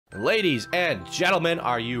Ladies and gentlemen,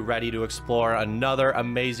 are you ready to explore another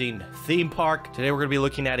amazing theme park? Today we're going to be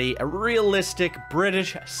looking at a realistic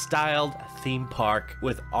British-styled theme park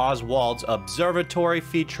with Oswald's Observatory,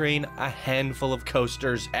 featuring a handful of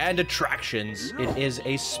coasters and attractions. It is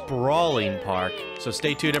a sprawling park, so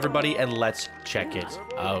stay tuned everybody and let's check it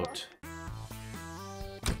out.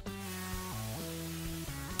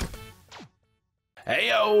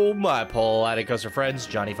 Heyo, my Polatic Coaster friends,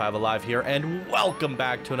 Johnny5 Alive here, and welcome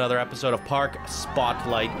back to another episode of Park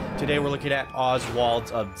Spotlight. Today we're looking at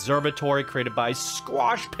Oswald's Observatory, created by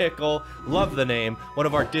Squashpickle. Love the name. One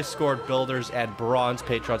of our Discord builders and bronze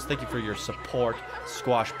patrons. Thank you for your support,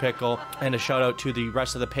 Squashpickle. And a shout out to the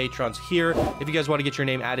rest of the patrons here. If you guys want to get your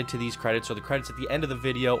name added to these credits or the credits at the end of the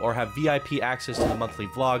video, or have VIP access to the monthly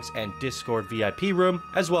vlogs and Discord VIP room,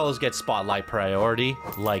 as well as get Spotlight priority,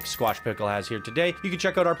 like Squashpickle has here today, you can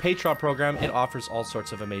check out our Patreon program. It offers all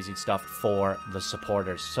sorts of amazing stuff for the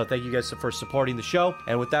supporters. So thank you guys for supporting the show.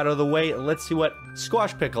 And with that out of the way, let's see what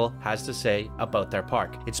Squashpickle has to say about their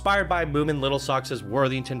park. Inspired by Moomin Little Sox's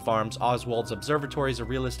Worthington Farms, Oswald's Observatory is a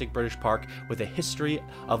realistic British park with a history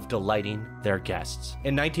of delighting their guests.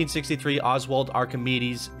 In 1963, Oswald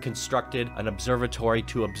Archimedes constructed an observatory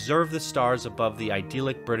to observe the stars above the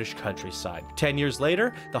idyllic British countryside. 10 years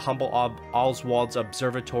later, the humble Oswald's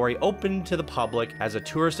Observatory opened to the public as a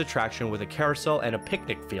tourist attraction with a carousel and a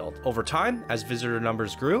picnic field. Over time, as visitor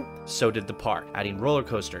numbers grew, so did the park, adding roller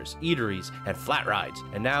coasters, eateries, and flat rides.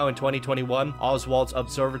 And now in 2021, Oswald's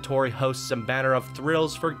Observatory hosts a manner of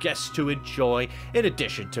thrills for guests to enjoy, in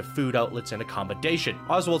addition to food outlets and accommodation.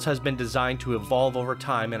 Oswald's has been designed to evolve over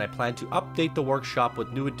time, and I plan to update the workshop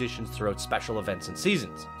with new additions throughout special events and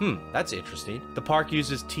seasons. That's interesting. The park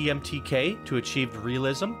uses TMTK to achieve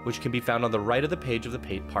realism, which can be found on the right of the page of the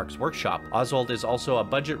Park's workshop. Oswald is also a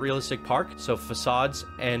budget realistic park, so facades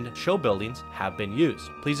and show buildings have been used.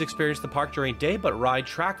 Please experience the park during day, but ride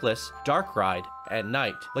trackless dark ride at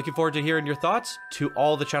night. Looking forward to hearing your thoughts. To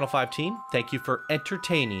all the Channel 5 team, thank you for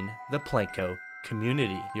entertaining the Planko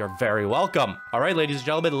community. You're very welcome. All right, ladies and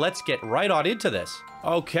gentlemen, let's get right on into this.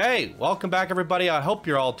 Okay, welcome back everybody. I hope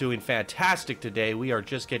you're all doing fantastic today. We are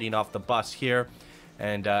just getting off the bus here,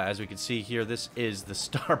 and as we can see here, this is the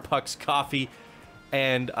Starbucks coffee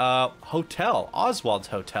and hotel, Oswald's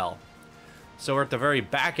Hotel. So we're at the very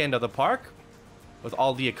back end of the park with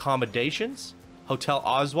all the accommodations. Hotel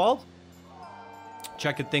Oswald.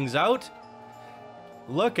 Checking things out.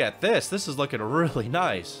 Look at this. This is looking really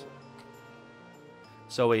nice.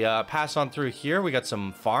 So we pass on through here. We got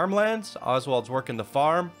some farmlands. Oswald's working the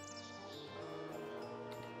farm.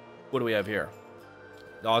 What do we have here?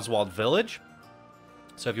 The Oswald Village.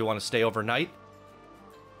 So if you want to stay overnight,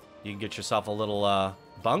 you can get yourself a little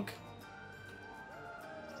bunk.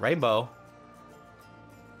 Rainbow.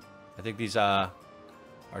 I think these are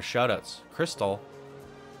shoutouts. Crystal.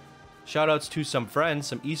 Shoutouts to some friends,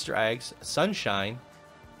 some Easter eggs, sunshine,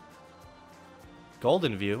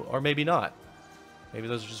 golden view, or maybe not. Maybe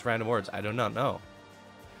those are just random words. I do not know.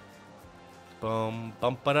 Boom,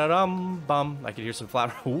 bum, ba-da-dum, bum. I can hear some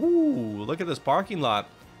flower. Ooh, look at this parking lot.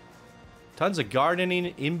 Tons of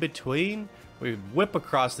gardening in between. We whip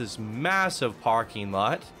across this massive parking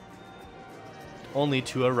lot, only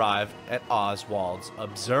to arrive at Oswald's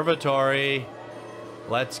Observatory.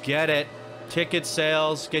 Let's get it. Ticket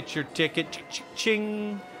sales. Get your ticket.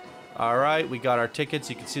 Ching. All right, we got our tickets.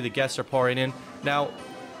 You can see the guests are pouring in. Now,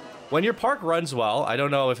 when your park runs well, I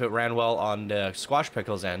don't know if it ran well on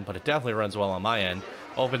Squashpickle's end, but it definitely runs well on my end.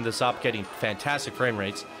 Opened this up, getting fantastic frame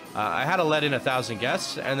rates. I had to let in 1,000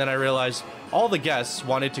 guests, and then I realized all the guests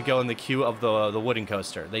wanted to go in the queue of the wooden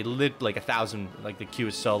coaster. They lit like 1,000, like the queue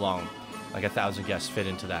is so long, like 1,000 guests fit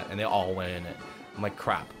into that, and they all went in it. I'm like,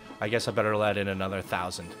 crap, I guess I better let in another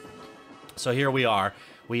 1,000. So here we are.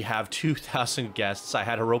 We have 2,000 guests. I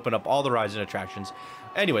had to open up all the rides and attractions.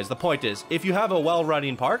 Anyways, the point is, if you have a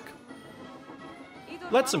well-running park,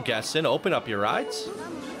 let some guests in, open up your rides,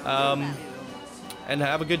 and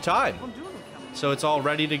have a good time. So it's all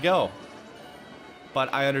ready to go.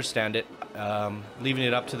 But I understand it. Leaving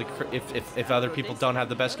it up to the if other people don't have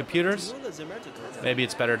the best computers, maybe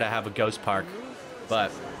it's better to have a ghost park.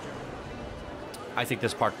 But I think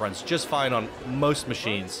this park runs just fine on most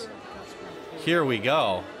machines. Here we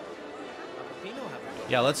go.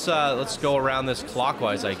 Yeah, let's go around this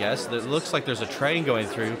clockwise, I guess. It looks like there's a train going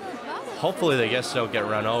through. Hopefully the guests don't get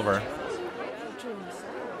run over.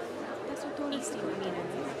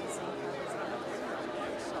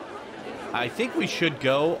 I think we should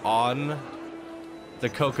go on the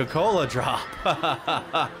Coca-Cola drop.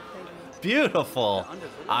 Beautiful.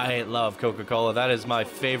 I love Coca-Cola. That is my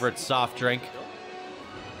favorite soft drink.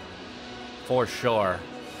 For sure.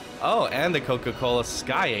 Oh, and the Coca-Cola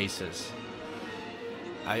Sky Aces.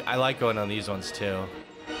 I like going on these ones too.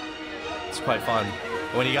 It's quite fun.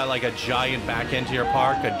 When you got like a giant back end to your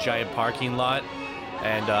park, a giant parking lot,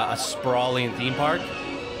 and a sprawling theme park,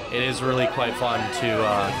 it is really quite fun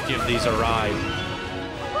to give these a ride.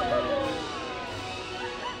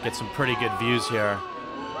 Get some pretty good views here.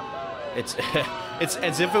 It's it's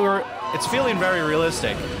as if it's feeling very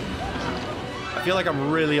realistic. I feel like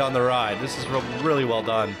I'm really on the ride. This is really well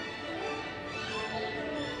done.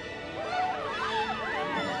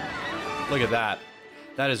 Look at that.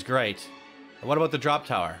 That is great. And what about the drop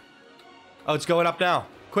tower? Oh, it's going up now.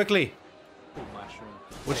 Quickly.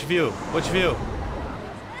 Which view? Which view?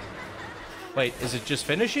 Wait, is it just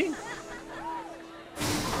finishing?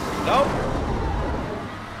 Nope.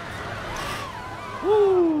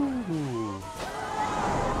 Woo!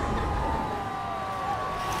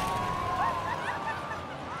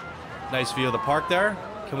 Nice view of the park there.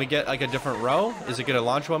 Can we get like a different row? Is it gonna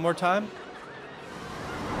launch one more time?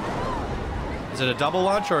 Is it a double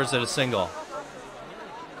launch or is it a single?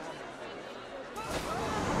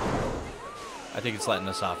 I think it's letting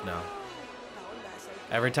us off now.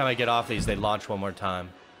 Every time I get off these, they launch one more time.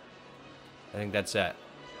 I think that's it.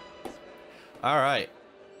 Alright.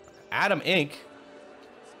 Atom Inc.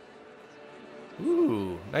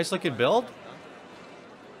 Ooh, nice looking build.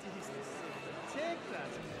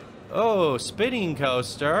 Oh, spinning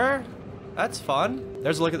coaster. That's fun.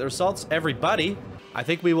 There's a look at the results. Everybody. I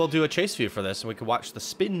think we will do a chase view for this and we can watch the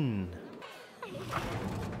spin.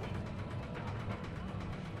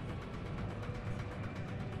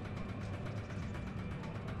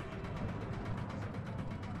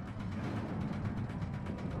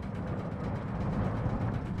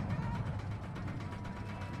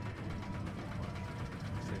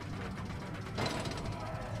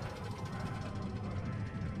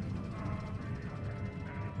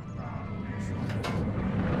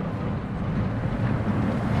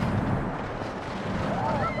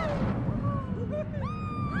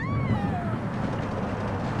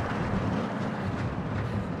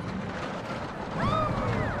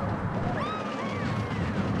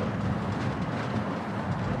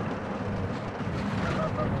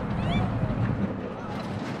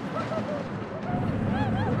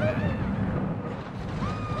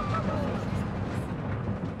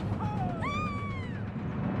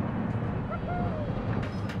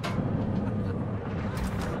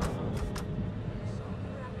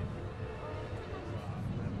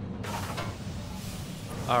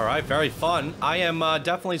 All right, very fun. I am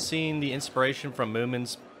definitely seeing the inspiration from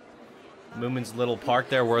Moomin's little park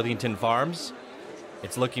there, Worthington Farms.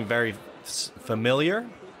 It's looking very familiar.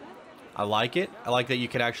 I like it. I like that you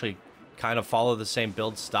can actually kind of follow the same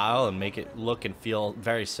build style and make it look and feel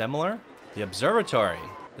very similar. The Observatory.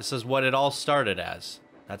 This is what it all started as.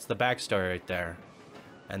 That's the backstory right there.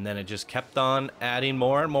 And then it just kept on adding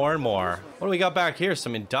more and more and more. What do we got back here?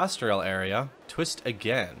 Some industrial area. Twist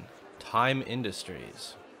Again. Time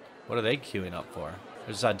Industries. What are they queuing up for?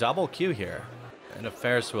 There's a double queue here. And a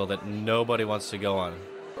Ferris wheel that nobody wants to go on.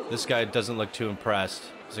 This guy doesn't look too impressed.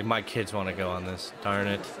 He's like, my kids want to go on this. Darn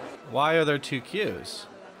it. Why are there two queues?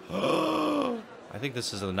 I think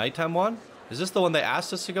this is the nighttime one. Is this the one they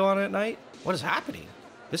asked us to go on at night? What is happening?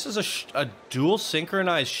 This is a dual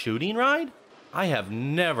synchronized shooting ride? I have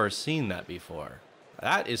never seen that before.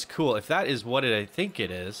 That is cool. If that is what I think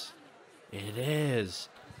it is, it is.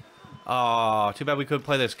 Oh, too bad we couldn't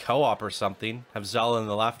play this co-op or something. Have Zella in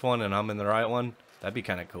the left one and I'm in the right one. That'd be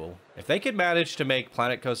kind of cool. If they could manage to make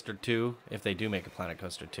Planet Coaster 2, if they do make a Planet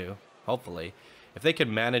Coaster 2, hopefully, if they could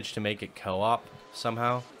manage to make it co-op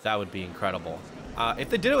somehow, that would be incredible. If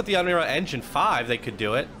they did it with the Unreal Engine 5, they could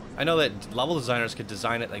do it. I know that level designers could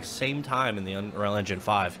design it like same time in the Unreal Engine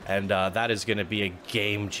 5, and that is going to be a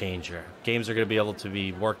game changer. Games are going to be able to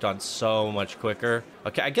be worked on so much quicker.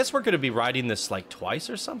 Okay, I guess we're going to be riding this like twice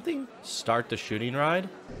or something. Start the shooting ride.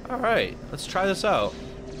 All right, let's try this out.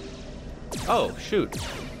 Oh, shoot.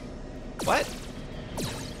 What?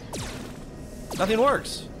 Nothing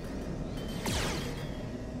works.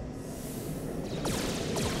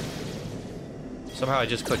 Somehow I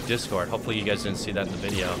just clicked Discord. Hopefully you guys didn't see that in the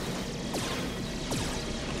video.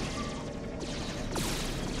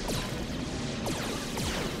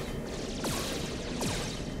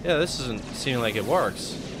 Yeah, this doesn't seem like it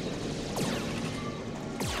works.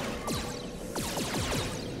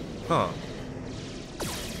 Huh.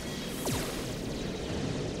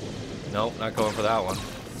 Nope, not going for that one.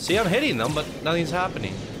 See, I'm hitting them, but nothing's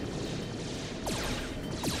happening.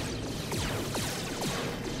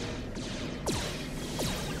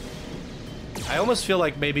 I almost feel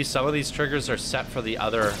like maybe some of these triggers are set for the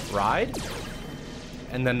other ride,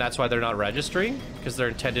 And then that's why they're not registering? Because they're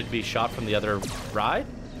intended to be shot from the other ride?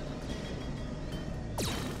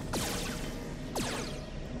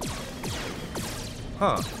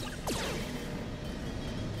 Huh.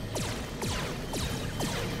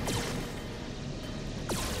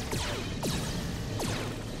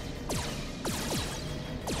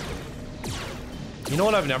 You know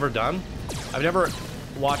what I've never done? I've never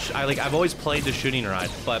watched, I've always played the shooting ride,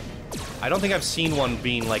 but I don't think I've seen one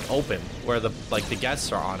being like open where the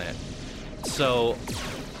guests are on it. So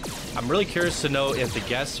I'm really curious to know if the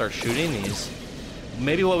guests are shooting these.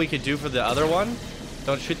 Maybe what we could do for the other one,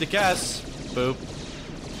 don't shoot the guests, boop.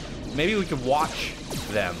 Maybe we could watch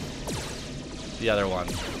them, the other one.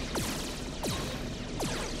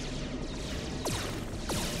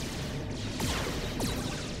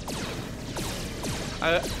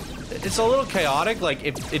 It's a little chaotic, like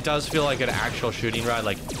it does feel like an actual shooting ride,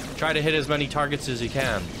 like try to hit as many targets as you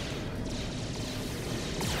can.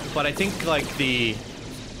 But I think like the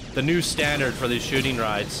new standard for these shooting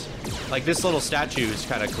rides, like this little statue is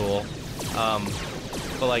kind of cool,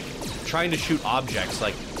 but like trying to shoot objects,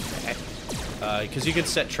 like because you can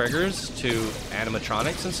set triggers to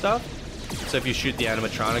animatronics and stuff. So if you shoot the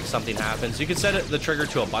animatronics, something happens. You can set the trigger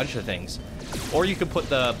to a bunch of things, or you could put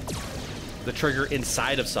the trigger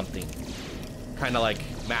inside of something, kind of like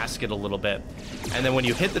mask it a little bit, and then when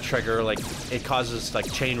you hit the trigger, like it causes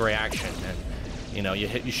like chain reaction, and you know,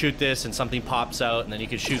 you shoot this and something pops out, and then you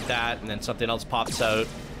can shoot that and then something else pops out,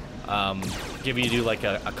 giving you like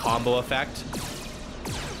a combo effect,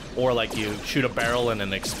 or like you shoot a barrel and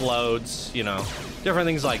it explodes, you know, different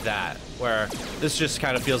things like that, where this just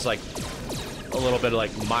kind of feels like a little bit of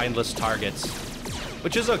like mindless targets,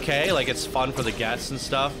 which is okay, like it's fun for the guests and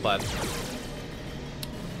stuff, but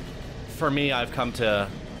for me, I've come to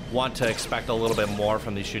want to expect a little bit more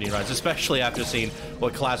from these shooting rides, especially after seeing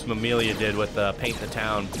what Class Mammalia did with Paint the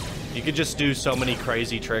Town. You could just do so many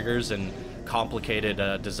crazy triggers and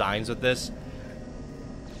complicated designs with this.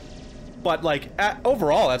 But like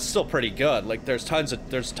overall, that's still pretty good. Like there's tons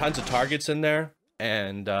of targets in there,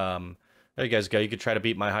 and there you guys go. You could try to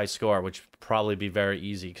beat my high score, which would probably be very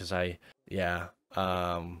easy because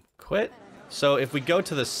quit. So if we go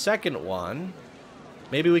to the second one,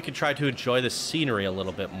 maybe we could try to enjoy the scenery a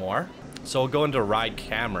little bit more. So we'll go into ride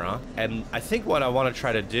camera, and I think what I want to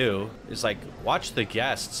try to do is like watch the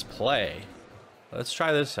guests play. Let's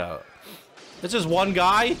try this out. This is one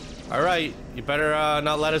guy? All right, you better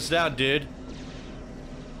not let us down, dude.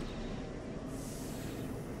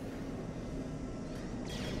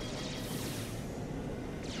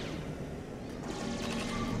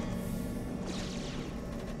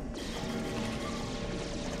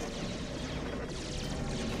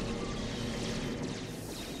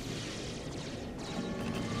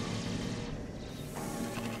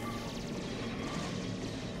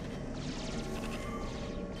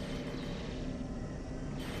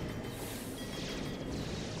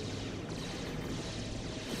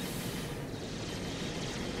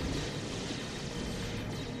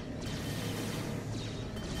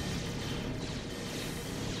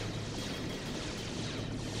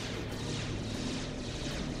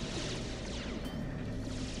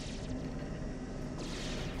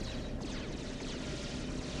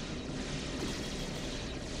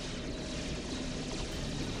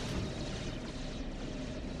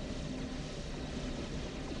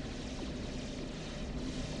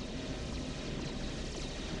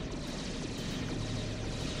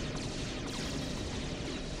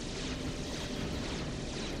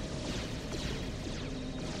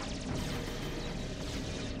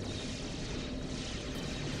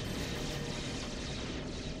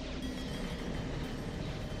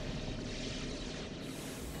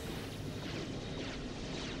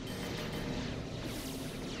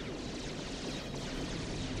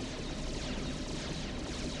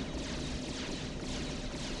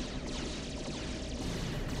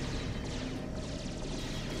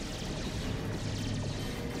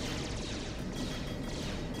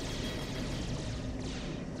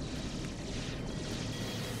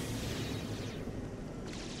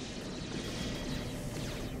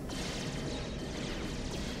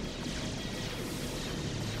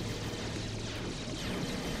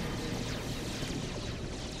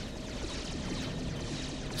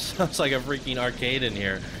 Sounds like a freaking arcade in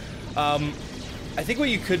here. I think what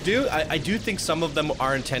you could do, I do think some of them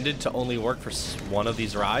are intended to only work for one of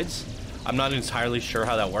these rides. I'm not entirely sure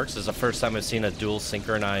how that works. It's the first time I've seen a dual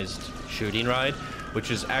synchronized shooting ride,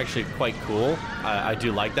 which is actually quite cool. I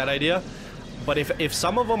do like that idea. But if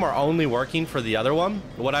some of them are only working for the other one,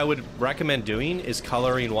 what I would recommend doing is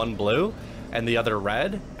coloring one blue, and the other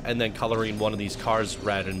red, and then coloring one of these cars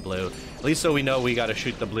red and blue. At least so we know we got to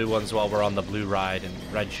shoot the blue ones while we're on the blue ride, and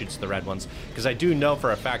red shoots the red ones. Because I do know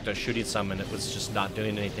for a fact I was shooting some and it was just not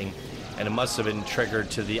doing anything, and it must have been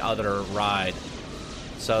triggered to the other ride.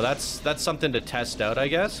 So that's something to test out, I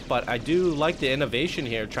guess. But I do like the innovation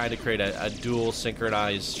here, trying to create a dual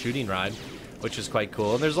synchronized shooting ride, which is quite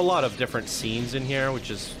cool. And there's a lot of different scenes in here,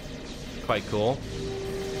 which is quite cool.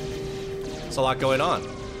 It's a lot going on.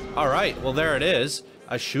 All right, well, there it is.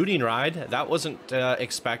 A shooting ride. That wasn't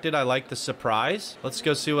expected. I like the surprise. Let's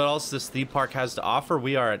go see what else this theme park has to offer.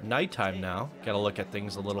 We are at nighttime now. Gotta look at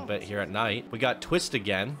things a little bit here at night. We got Twist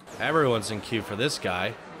again. Everyone's in queue for this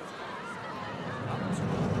guy.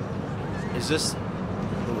 Is this...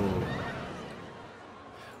 Ooh.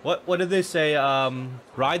 What did they say?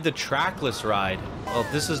 Ride the trackless ride. Well,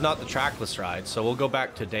 this is not the trackless ride, so we'll go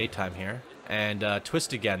back to daytime here. And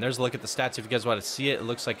Twist again. There's a look at the stats. If you guys want to see it, it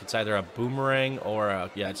looks like it's either a boomerang or a...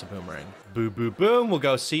 Yeah, it's a boomerang. Boo, boo, boom. We'll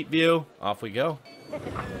go seat view. Off we go.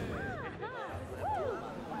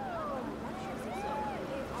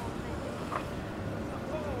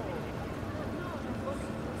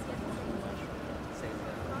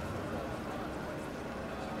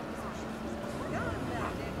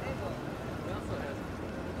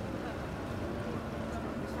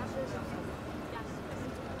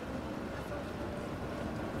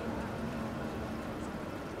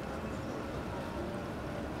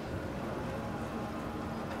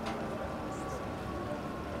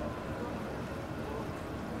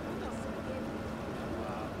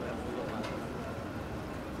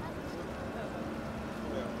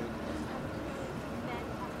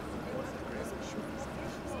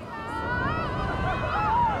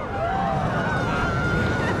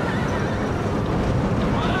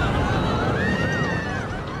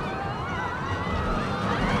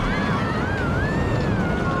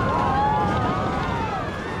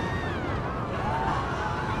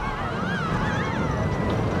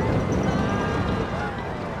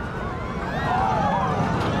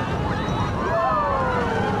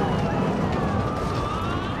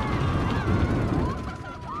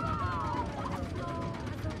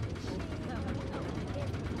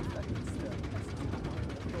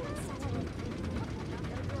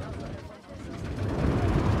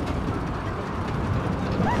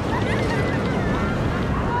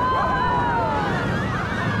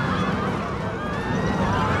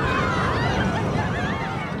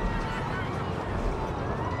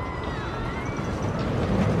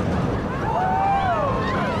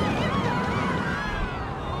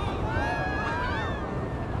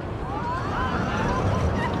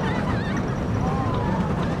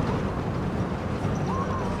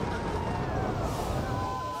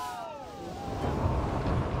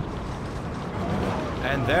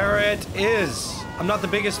 And there it is. I'm not the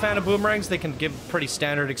biggest fan of boomerangs. They can give pretty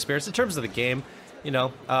standard experience in terms of the game, you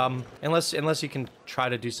know, unless you can try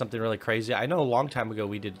to do something really crazy. I know a long time ago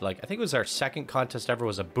we did, like, I think it was our second contest ever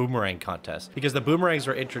was a boomerang contest, because the boomerangs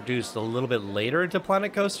were introduced a little bit later into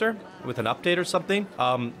Planet Coaster with an update or something.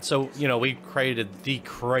 So, you know, we created the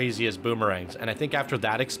craziest boomerangs, and I think after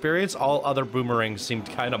that experience, all other boomerangs seemed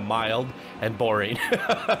kind of mild and boring.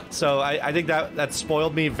 So I think that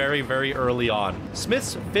spoiled me very, very early on.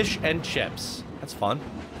 Smith's Fish and Chips. That's fun.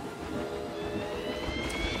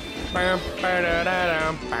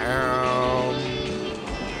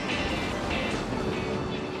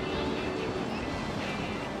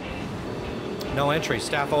 No entry,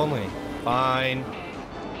 staff only. Fine.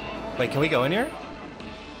 Wait, can we go in here?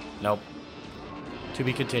 Nope. To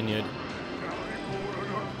be continued.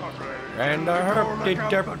 And well,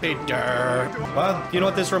 you know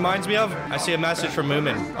what this reminds me of? I see a message from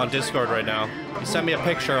Moomin on Discord right now. He sent me a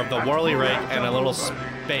picture of the whirly rig and a little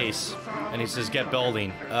space, and he says, "Get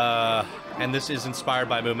building." And this is inspired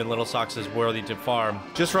by Moomin Little Socks' Worthington Farm.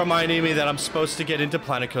 Just reminding me that I'm supposed to get into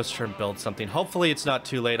Planet Coaster and build something. Hopefully it's not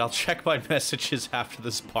too late. I'll check my messages after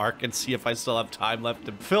this park and see if I still have time left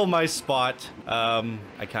to fill my spot.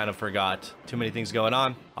 I kind of forgot. Too many things going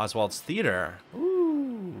on. Oswald's Theater.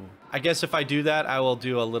 Ooh. I guess if I do that, I will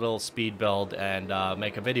do a little speed build and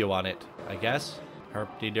make a video on it, I guess.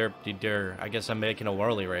 Herp-de-derp-de-der. I guess I'm making a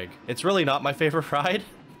whirly rig. It's really not my favorite ride.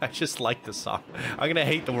 I just like this song. I'm gonna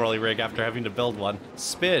hate the whirly rig after having to build one.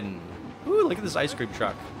 Spin. Ooh, look at this ice cream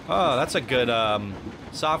truck. Oh, that's a good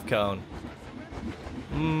soft cone.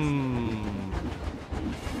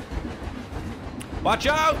 Watch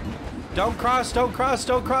out! Don't cross, don't cross,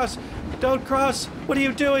 don't cross, don't cross. What are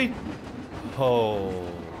you doing? Oh.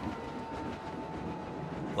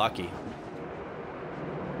 Lucky.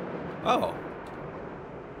 Oh.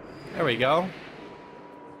 There we go.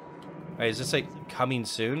 Wait, is this like coming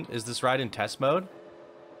soon? Is this ride in test mode?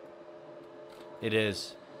 It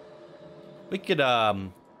is. We could give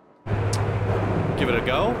it a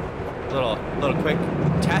go. Little quick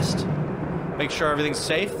test. Make sure everything's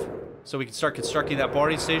safe, so we can start constructing that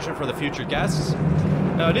boarding station for the future guests.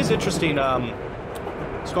 Now, it is interesting.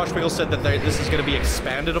 Squashpickle said that this is going to be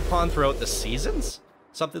expanded upon throughout the seasons.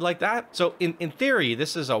 Something like that. So in theory,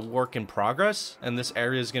 this is a work in progress, and this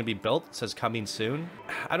area is going to be built. It says coming soon.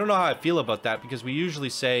 I don't know how I feel about that, because we usually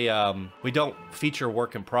say we don't feature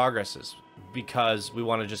work in progresses because we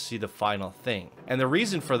want to just see the final thing. And the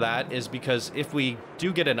reason for that is because if we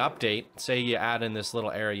do get an update, say you add in this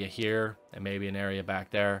little area here and maybe an area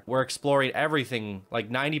back there, we're exploring everything, like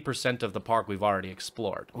 90% of the park we've already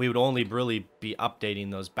explored. We would only really be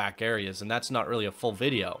updating those back areas, and that's not really a full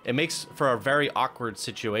video. It makes for a very awkward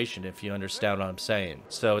situation, if you understand what I'm saying.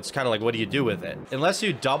 So it's kind of like, what do you do with it? Unless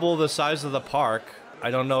you double the size of the park, I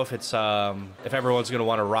don't know if it's if everyone's gonna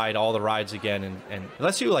want to ride all the rides again, and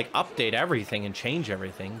unless you like update everything and change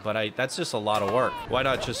everything, but that's just a lot of work. Why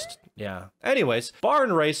not just, yeah. Anyways,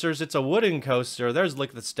 Barn Racers, it's a wooden coaster. There's, look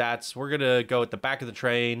at the stats. We're gonna go at the back of the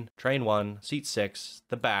train, train 1, seat 6,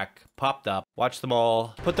 the back, popped up. Watch them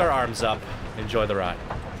all put their arms up, enjoy the ride.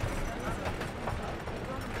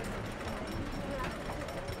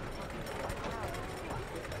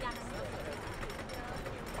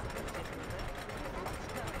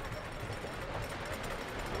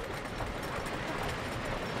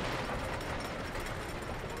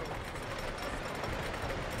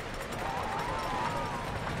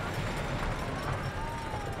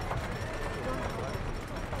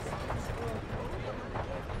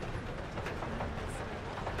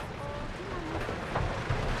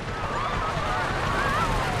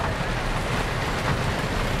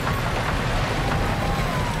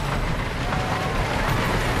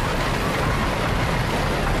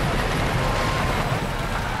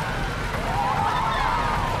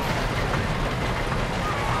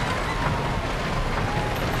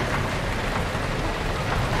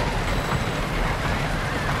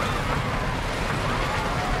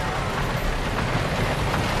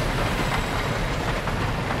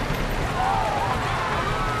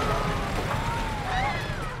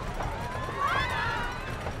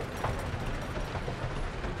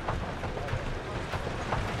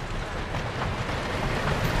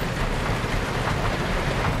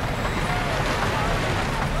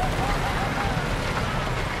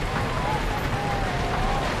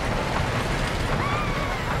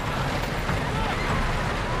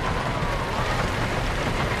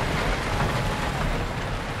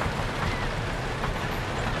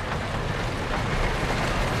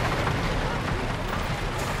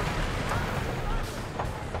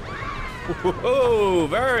 Whoa,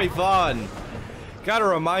 very fun. Gotta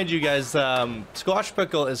remind you guys,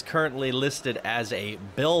 Squashpickle is currently listed as a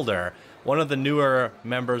builder, one of the newer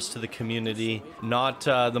members to the community, not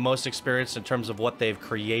the most experienced in terms of what they've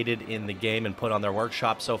created in the game and put on their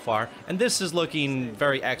workshop so far. And this is looking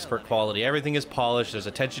very expert quality. Everything is polished, there's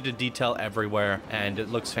attention to detail everywhere, and it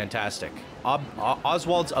looks fantastic.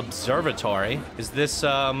 Oswald's Observatory. Is this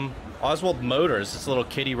Oswald Motors, this little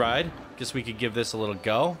kiddie ride? Guess we could give this a little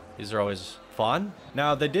go. These are always fun.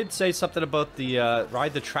 Now, they did say something about the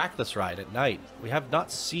ride the trackless ride at night. We have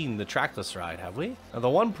not seen the trackless ride, have we? Now,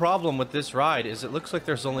 the one problem with this ride is it looks like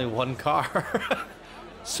there's only one car.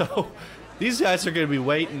 So, these guys are going to be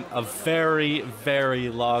waiting a very, very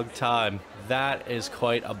long time. That is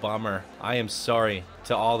quite a bummer. I am sorry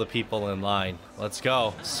to all the people in line. Let's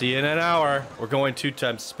go. See you in an hour. We're going 2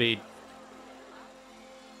 times speed.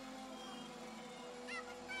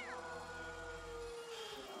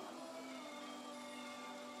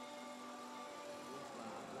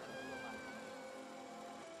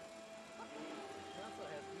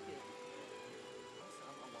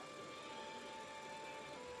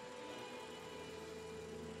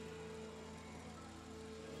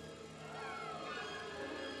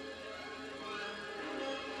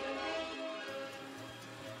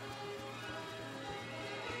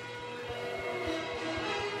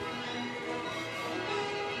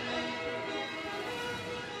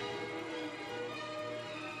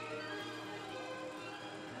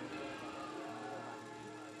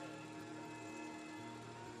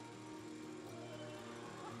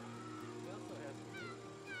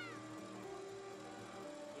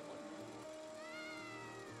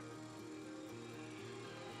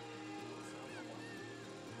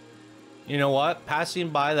 You know what?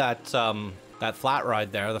 Passing by that that flat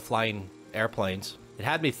ride there, the flying airplanes, it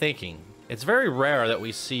had me thinking. It's very rare that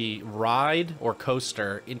we see ride or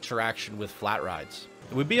coaster interaction with flat rides.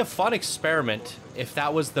 It would be a fun experiment if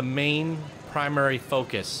that was the main primary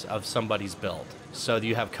focus of somebody's build. So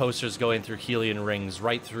you have coasters going through Helion rings,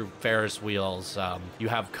 right through Ferris wheels. You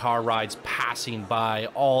have car rides passing by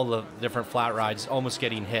all the different flat rides, almost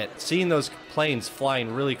getting hit. Seeing those planes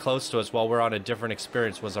flying really close to us while we're on a different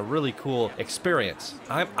experience was a really cool experience.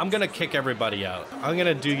 I'm gonna kick everybody out. I'm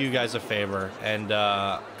gonna do you guys a favor and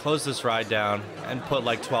close this ride down and put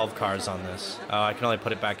like 12 cars on this. I can only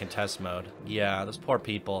put it back in test mode. Yeah, those poor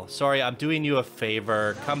people. Sorry, I'm doing you a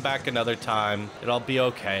favor. Come back another time. It'll be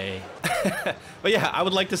okay. But yeah, I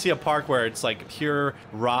would like to see a park where it's like pure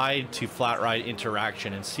ride to flat ride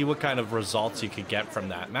interaction and see what kind of results you could get from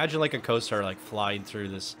that. Imagine like a coaster like flying through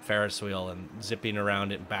this Ferris wheel and zipping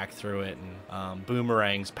around it and back through it, and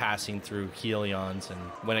boomerangs passing through Helions, and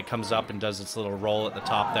when it comes up and does its little roll at the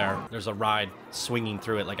top there's a ride swinging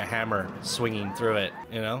through it like a hammer swinging through it,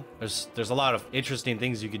 you know? There's a lot of interesting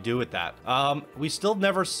things you could do with that. We still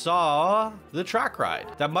never saw the track ride.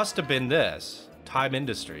 That must have been this. Time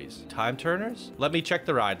Industries. Time Turners? Let me check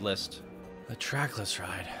the ride list. The trackless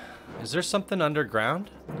ride. Is there something underground?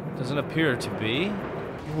 Doesn't appear to be.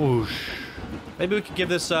 Whoosh. Maybe we could give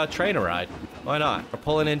this train a ride. Why not? We're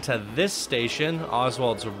pulling into this station,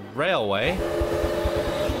 Oswald's Railway.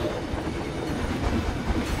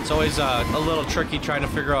 It's always a little tricky trying to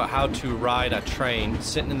figure out how to ride a train.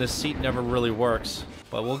 Sitting in the seat never really works.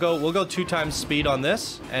 But we'll go 2 times speed on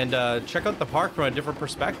this and check out the park from a different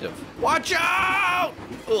perspective. Watch out!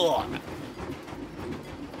 Ugh.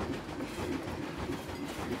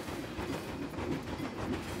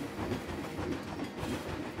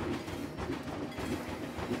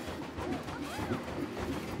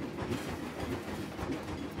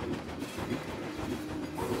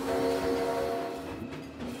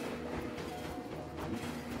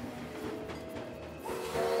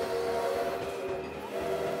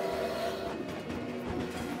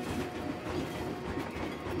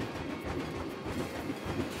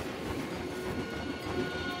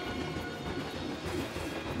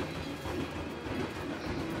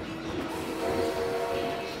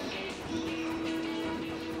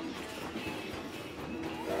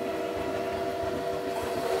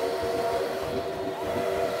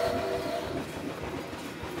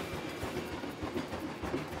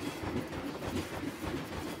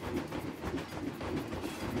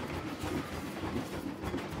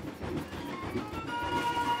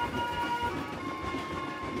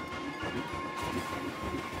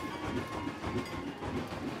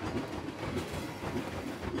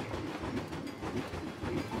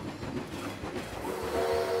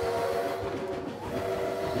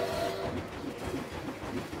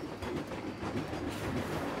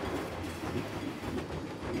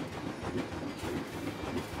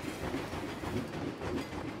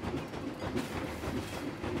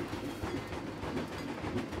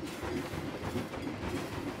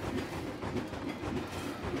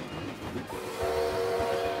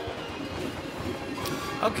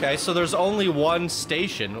 Okay, so there's only one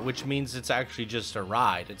station, which means it's actually just a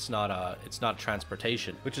ride. It's not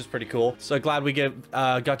transportation, which is pretty cool. So glad we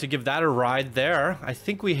got to give that a ride there. I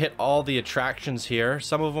think we hit all the attractions here.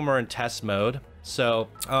 Some of them are in test mode. So,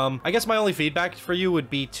 I guess my only feedback for you would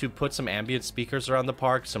be to put some ambient speakers around the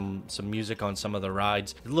park, some music on some of the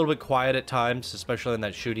rides. A little bit quiet at times, especially in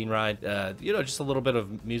that shooting ride. You know, just a little bit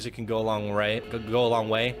of music can go a long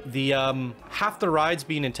way. The half the rides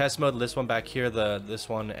being in test mode, this one back here, this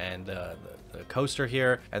one, and the coaster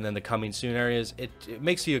here, and then the coming soon areas, it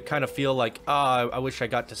makes you kind of feel like, I wish I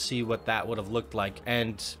got to see what that would have looked like.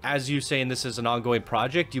 And as you saying this is an ongoing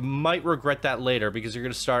project, you might regret that later, because you're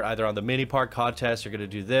going to start either on the mini park contest, you're going to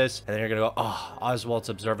do this, and then you're going to go, oh, Oswald's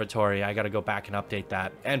Observatory, I got to go back and update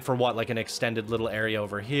that. And for what, like an extended little area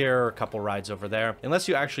over here, a couple rides over there, unless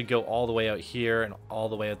you actually go all the way out here and all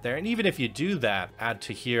the way out there. And even if you do that, add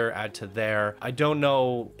to here, add to there, I don't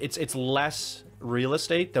know, it's less real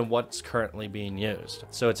estate than what's currently being used.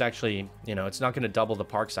 So it's actually, you know, it's not going to double the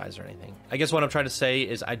park size or anything. I guess what I'm trying to say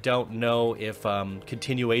is I don't know if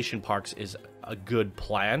continuation parks is a good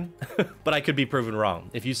plan, but I could be proven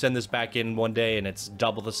wrong. If you send this back in one day and it's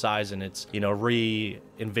double the size and it's, you know,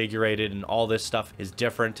 reinvigorated and all this stuff is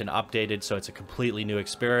different and updated, so it's a completely new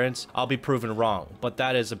experience, I'll be proven wrong. But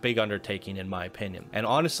that is a big undertaking in my opinion. And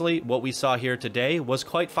honestly, what we saw here today was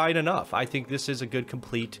quite fine enough. I think this is a good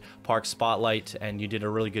complete park spotlight, and you did a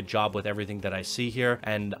really good job with everything that I see here,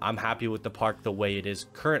 and I'm happy with the park the way it is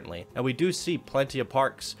currently. And we do see plenty of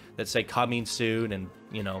parks that say coming soon and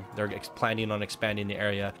you know, they're planning on expanding the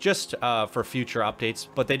area just for future updates,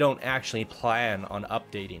 but they don't actually plan on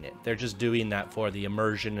updating it. They're just doing that for the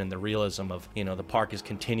immersion and the realism of, you know, the park is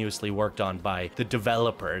continuously worked on by the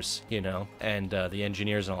developers, you know, and the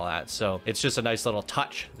engineers and all that. So it's just a nice little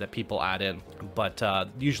touch that people add in. But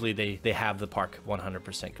usually they have the park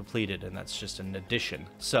 100% completed, and that's just an addition.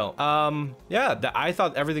 So yeah, I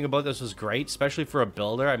thought everything about this was great, especially for a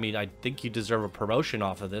builder. I mean, I think you deserve a promotion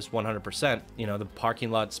off of this 100%. You know, the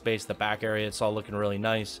parking lot space, the back area, it's all looking really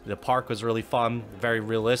nice. The park was really fun, very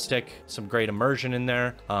realistic, some great immersion in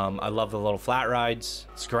there. I love the little flat rides.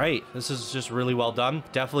 It's great. This is just really well done.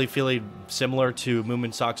 Definitely feeling similar to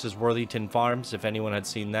Moomin Sox's Worthington Farms. If anyone had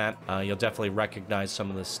seen that, you'll definitely recognize some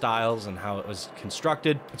of the styles and how it was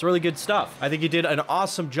constructed. It's really good stuff. I think you did an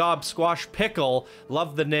awesome job, Squashpickle.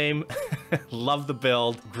 Love the name. Love the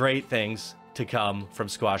build. Great things to come from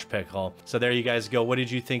Squashpickle. So there you guys go. What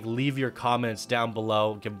did you think? Leave your comments down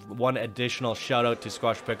below. Give one additional shout out to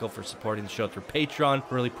Squashpickle for supporting the show through Patreon.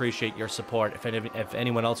 Really appreciate your support. If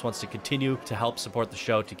anyone else wants to continue to help support the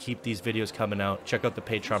show to keep these videos coming out, check out the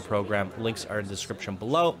Patreon program. Links are in the description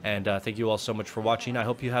below. And thank you all so much for watching. I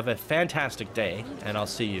hope you have a fantastic day, and I'll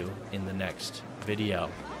see you in the next video.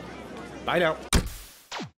 Bye now.